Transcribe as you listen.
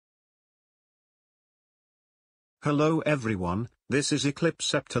Hello everyone, this is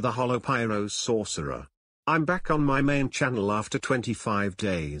Eclipsceptor the Hollow Pyro Sorcerer. I'm back on my main channel after 25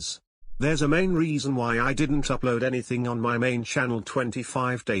 days. There's a main reason why I didn't upload anything on my main channel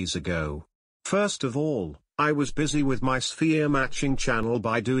 25 days ago. First of all, I was busy with my sphere matching channel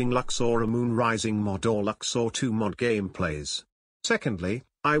by doing Luxor Moon Rising mod or Luxor 2 mod gameplays. Secondly,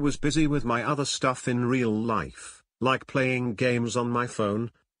 I was busy with my other stuff in real life, like playing games on my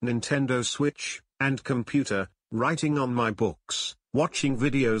phone, Nintendo Switch, and computer, writing on my books, watching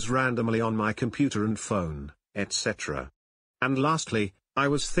videos randomly on my computer and phone, etc. And lastly, I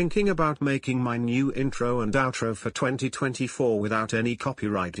was thinking about making my new intro and outro for 2024 without any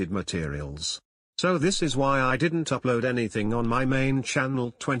copyrighted materials. So this is why I didn't upload anything on my main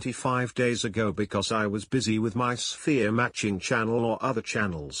channel 25 days ago, because I was busy with my sphere matching channel or other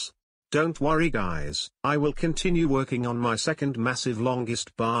channels. Don't worry guys, I will continue working on my second massive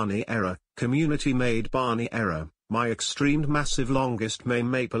longest Barney error, community made Barney error, my extreme massive longest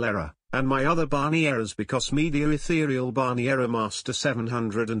maple error, and my other Barney errors, because media ethereal Barney error master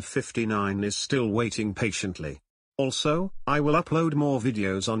 759 is still waiting patiently. Also, I will upload more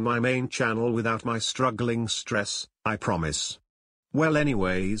videos on my main channel without my struggling stress, I promise. Well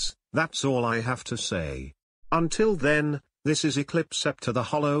anyways, that's all I have to say. Until then, this is Eclipsceptor the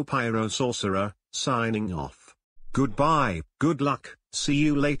Hollow Pyro Sorcerer, signing off. Goodbye, good luck, see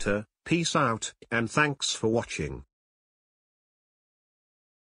you later, peace out, and thanks for watching.